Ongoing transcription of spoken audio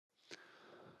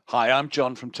Hi, I'm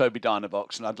John from Tobii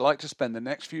Dynavox, and I'd like to spend the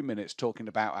next few minutes talking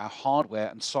about our hardware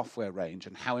and software range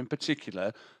and how, in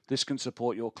particular, this can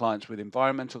support your clients with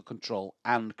environmental control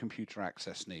and computer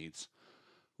access needs.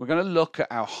 We're going to look at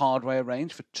our hardware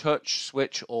range for touch,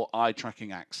 switch, or eye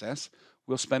tracking access.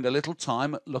 We'll spend a little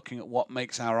time looking at what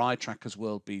makes our eye trackers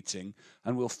world-beating,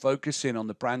 and we'll focus in on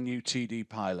the brand new TD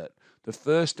Pilot, the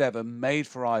first ever made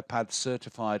for iPad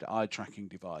certified eye tracking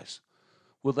device.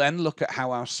 We'll then look at how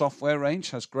our software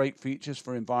range has great features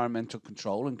for environmental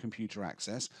control and computer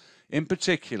access. In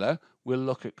particular, we'll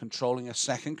look at controlling a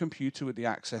second computer with the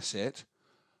AccessIT,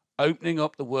 opening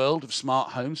up the world of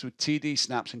smart homes with TD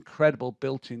Snap's incredible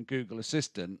built-in Google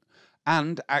Assistant,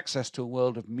 and access to a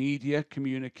world of media,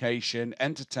 communication,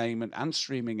 entertainment, and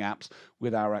streaming apps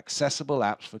with our accessible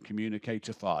apps for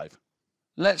Communicator 5.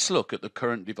 Let's look at the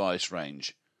current device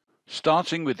range,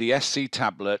 starting with the SC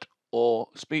tablet or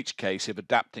speech case if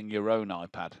adapting your own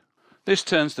iPad. This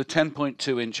turns the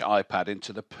 10.2-inch iPad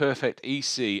into the perfect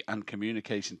EC and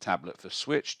communication tablet for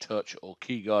switch, touch, or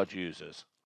keyguard users.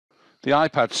 The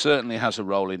iPad certainly has a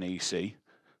role in EC.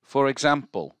 For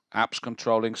example, apps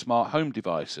controlling smart home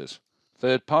devices,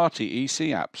 third-party EC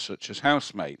apps such as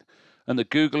Housemate, and the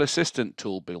Google Assistant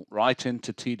tool built right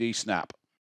into TD Snap.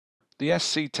 The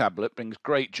SC tablet brings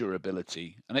great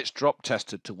durability, and it's drop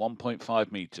tested to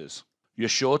 1.5 meters. You're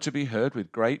sure to be heard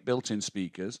with great built-in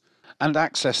speakers, and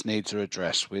access needs are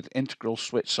addressed with integral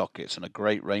switch sockets and a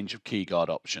great range of keyguard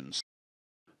options.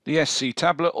 The SC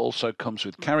tablet also comes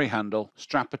with carry handle,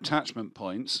 strap attachment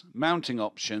points, mounting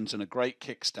options, and a great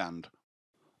kickstand,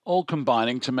 all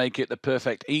combining to make it the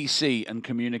perfect EC and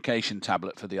communication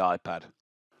tablet for the iPad.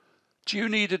 Do you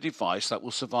need a device that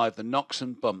will survive the knocks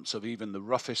and bumps of even the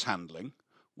roughest handling?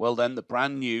 Well then, the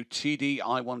brand new TD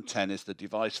I110 is the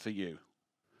device for you.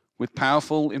 With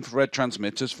powerful infrared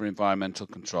transmitters for environmental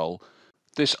control,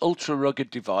 this ultra-rugged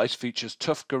device features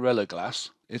tough Gorilla Glass,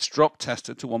 it's drop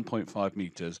tested to 1.5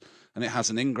 meters, and it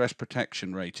has an ingress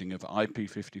protection rating of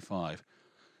IP55.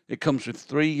 It comes with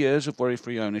 3 years of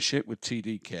worry-free ownership with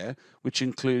TD Care, which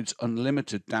includes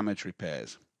unlimited damage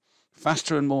repairs.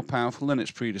 Faster and more powerful than its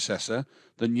predecessor,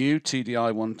 the new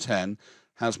TDI 110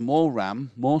 has more RAM,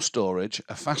 more storage,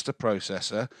 a faster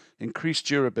processor, increased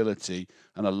durability,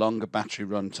 and a longer battery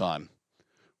runtime.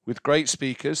 With great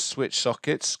speakers, switch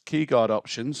sockets, keyguard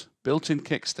options, built-in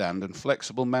kickstand, and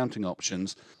flexible mounting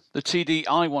options, the TD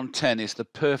I110 is the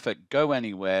perfect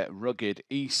go-anywhere, rugged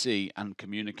EC and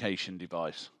communication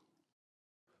device.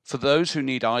 For those who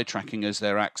need eye tracking as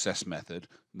their access method,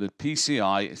 the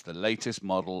PCI is the latest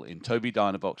model in Tobii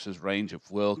Dynavox's range of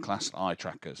world-class eye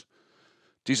trackers.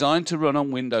 Designed to run on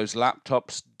Windows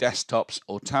laptops, desktops,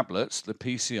 or tablets, the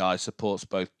PCI supports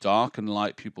both dark and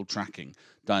light pupil tracking,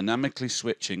 dynamically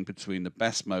switching between the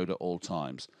best mode at all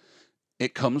times.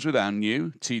 It comes with our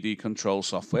new TD control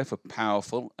software for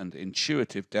powerful and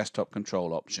intuitive desktop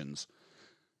control options.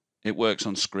 It works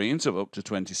on screens of up to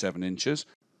 27 inches,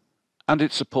 and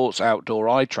it supports outdoor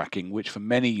eye tracking, which for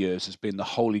many years has been the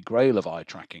holy grail of eye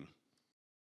tracking.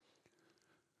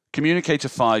 Communicator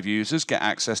 5 users get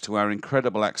access to our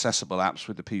incredible accessible apps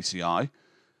with the PCI,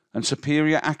 and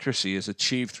superior accuracy is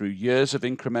achieved through years of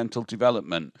incremental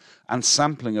development and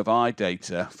sampling of eye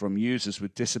data from users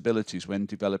with disabilities when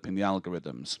developing the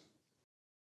algorithms.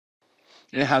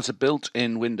 It has a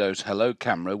built-in Windows Hello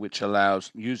camera which allows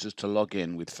users to log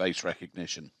in with face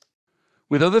recognition.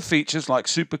 With other features like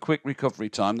super quick recovery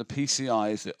time, the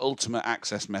PCI is the ultimate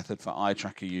access method for eye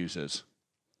tracker users.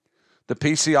 The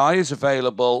PCI is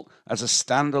available as a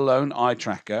standalone eye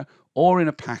tracker or in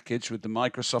a package with the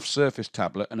Microsoft Surface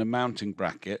tablet and a mounting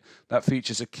bracket that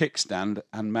features a kickstand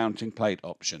and mounting plate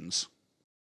options.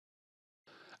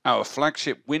 Our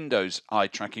flagship Windows eye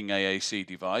tracking AAC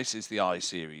device is the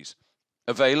iSeries,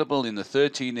 available in the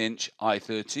 13-inch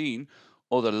i13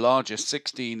 or the larger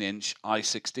 16-inch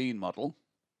i16 model.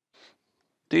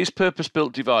 These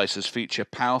purpose-built devices feature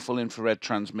powerful infrared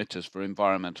transmitters for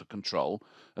environmental control,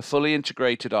 a fully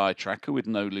integrated eye tracker with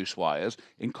no loose wires,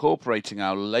 incorporating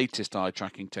our latest eye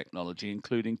tracking technology,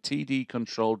 including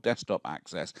TD-controlled desktop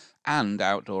access and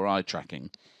outdoor eye tracking.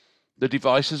 The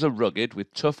devices are rugged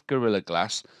with tough Gorilla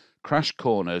Glass, crash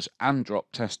corners, and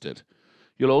drop tested.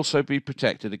 You'll also be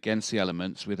protected against the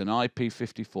elements with an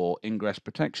IP54 ingress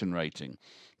protection rating.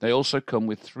 They also come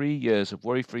with 3 years of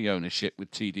worry-free ownership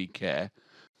with TD Care.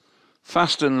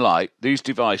 Fast and light, these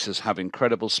devices have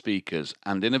incredible speakers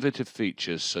and innovative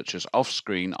features such as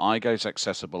off-screen eye-gaze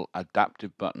accessible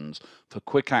adaptive buttons for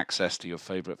quick access to your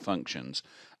favorite functions,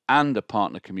 and a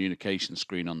partner communication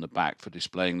screen on the back for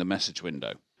displaying the message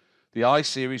window. The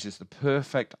iSeries is the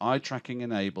perfect eye-tracking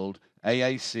enabled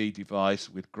AAC device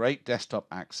with great desktop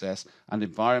access and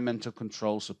environmental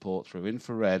control support through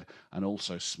infrared and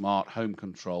also smart home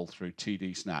control through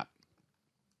TD Snap.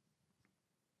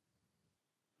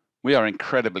 We are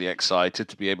incredibly excited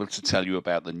to be able to tell you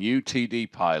about the new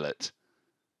TD Pilot.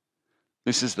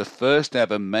 This is the first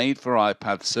ever made for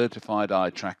iPad certified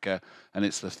eye tracker, and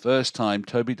it's the first time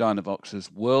Tobii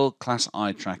Dynavox's world-class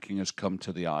eye tracking has come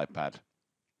to the iPad.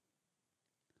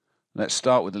 Let's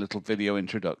start with a little video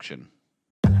introduction.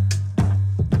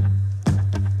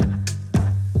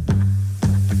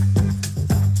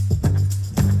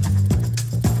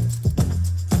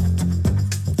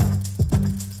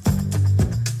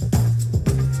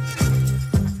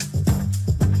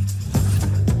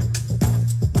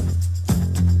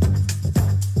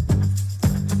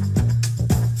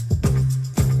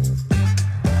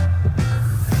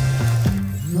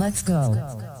 Let's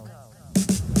go.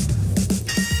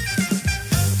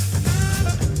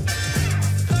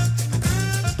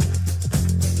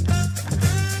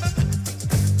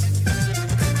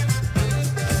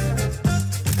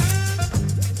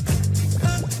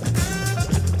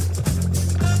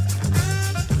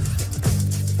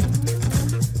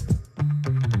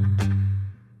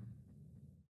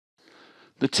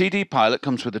 The TD Pilot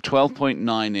comes with a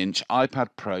 12.9-inch iPad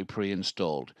Pro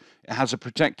pre-installed. It has a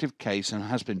protective case and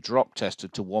has been drop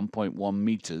tested to 1.1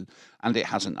 meters, and it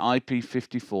has an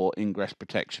IP54 ingress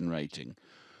protection rating.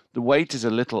 The weight is a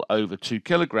little over 2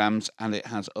 kilograms and it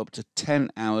has up to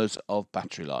 10 hours of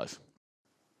battery life.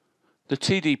 The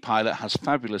TD Pilot has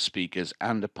fabulous speakers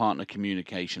and a partner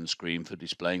communication screen for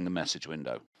displaying the message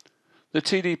window. The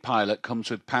TD Pilot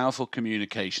comes with powerful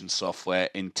communication software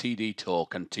in TD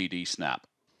Talk and TD Snap.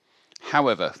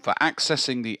 However, for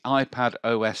accessing the iPad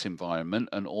OS environment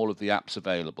and all of the apps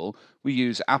available, we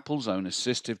use Apple's own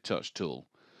Assistive Touch tool.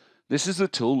 This is the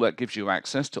tool that gives you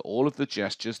access to all of the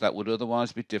gestures that would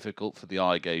otherwise be difficult for the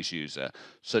eye gaze user,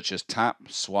 such as tap,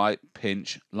 swipe,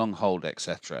 pinch, long hold,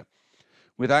 etc.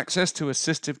 With access to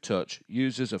Assistive Touch,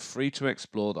 users are free to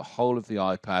explore the whole of the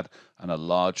iPad and a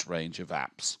large range of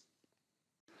apps.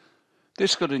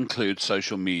 This could include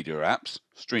social media apps,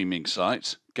 streaming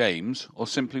sites, games, or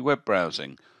simply web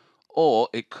browsing, or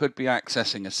it could be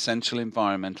accessing essential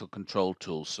environmental control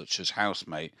tools such as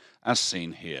Housemate, as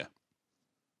seen here.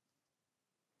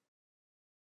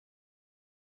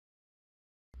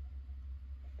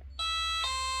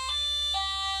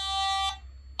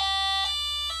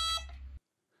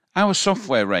 Our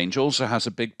software range also has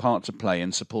a big part to play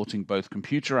in supporting both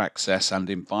computer access and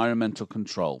environmental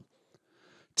control.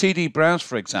 TD Browse,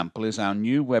 for example, is our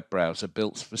new web browser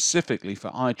built specifically for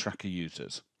eye tracker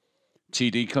users.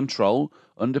 TD Control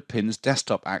underpins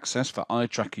desktop access for eye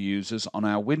tracker users on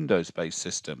our Windows-based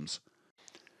systems.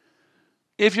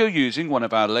 If you're using one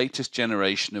of our latest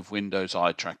generation of Windows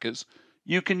eye trackers,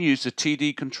 you can use the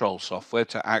TD Control software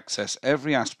to access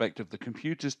every aspect of the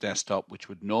computer's desktop which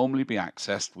would normally be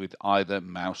accessed with either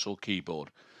mouse or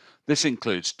keyboard. This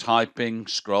includes typing,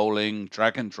 scrolling,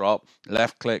 drag and drop,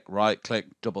 left click, right click,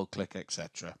 double click,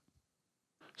 etc.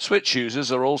 Switch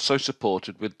users are also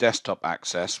supported with desktop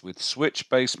access with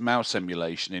switch-based mouse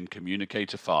emulation in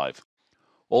Communicator 5.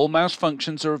 All mouse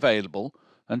functions are available,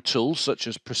 and tools such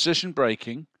as precision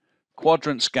braking,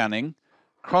 quadrant scanning,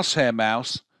 crosshair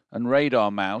mouse, and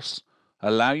radar mouse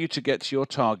allow you to get to your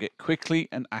target quickly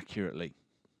and accurately.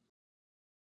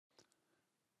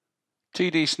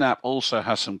 TD Snap also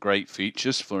has some great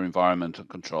features for environmental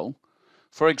control.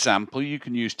 For example, you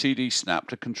can use TD Snap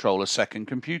to control a second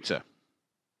computer.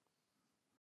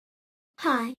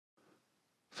 Hi.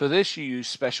 For this, you use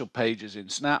special pages in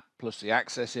Snap plus the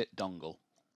AccessIT dongle.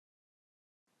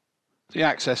 The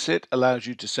AccessIT allows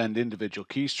you to send individual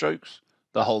keystrokes,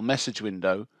 the whole message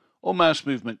window, or mouse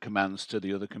movement commands to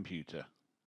the other computer.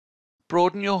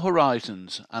 Broaden your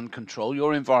horizons and control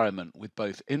your environment with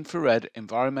both infrared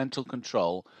environmental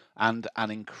control and an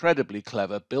incredibly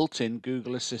clever built-in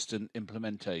Google Assistant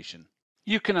implementation.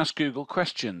 You can ask Google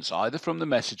questions either from the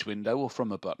message window or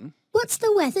from a button. What's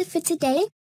the weather for today?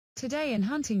 Today in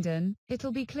Huntingdon,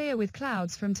 it'll be clear with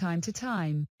clouds from time to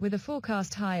time, with a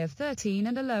forecast high of 13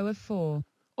 and a low of 4.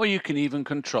 Or you can even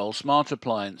control smart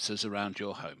appliances around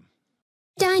your home.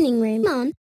 Dining room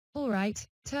on. All right,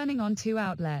 turning on 2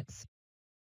 outlets.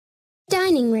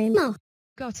 Dining room off.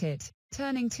 Got it,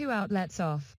 turning 2 outlets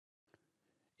off.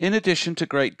 In addition to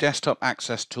great desktop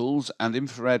access tools and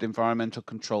infrared environmental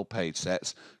control page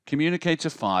sets, Communicator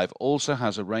 5 also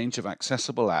has a range of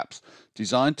accessible apps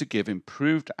designed to give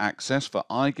improved access for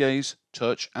eye gaze,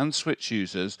 touch and switch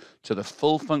users to the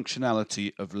full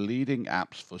functionality of leading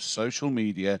apps for social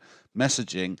media,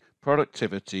 messaging,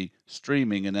 productivity,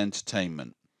 streaming and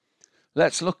entertainment.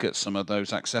 Let's look at some of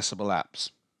those accessible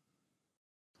apps.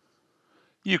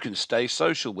 You can stay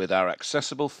social with our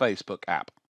accessible Facebook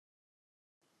app.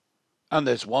 And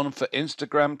there's one for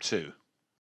Instagram too.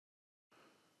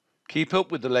 Keep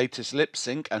up with the latest lip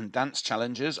sync and dance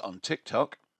challenges on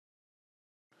TikTok.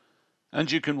 And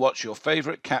you can watch your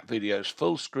favourite cat videos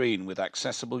full screen with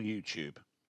accessible YouTube.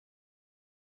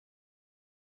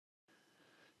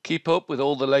 Keep up with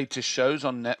all the latest shows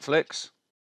on Netflix.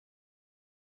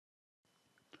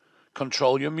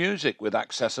 Control your music with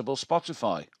accessible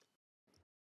Spotify.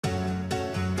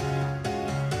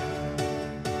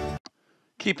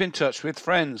 Keep in touch with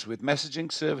friends with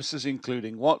messaging services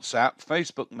including WhatsApp,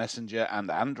 Facebook Messenger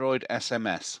and Android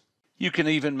SMS. You can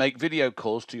even make video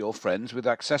calls to your friends with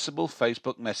accessible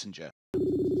Facebook Messenger.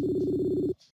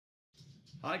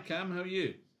 Hi Cam, how are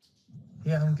you?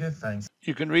 Yeah, I'm good, thanks.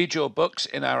 You can read your books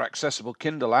in our accessible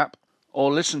Kindle app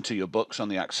or listen to your books on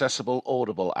the accessible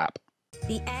Audible app.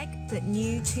 The egg that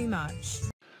knew too much.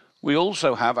 We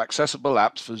also have accessible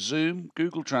apps for Zoom,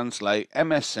 Google Translate,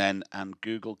 MSN and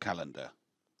Google Calendar.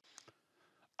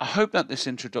 I hope that this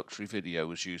introductory video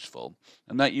was useful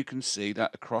and that you can see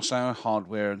that across our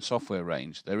hardware and software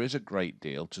range there is a great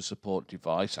deal to support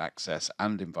device access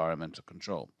and environmental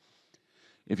control.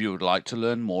 If you would like to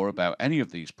learn more about any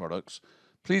of these products,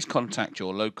 please contact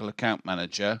your local account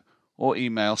manager or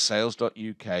email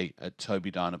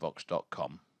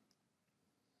sales.uk@tobiidynavox.com.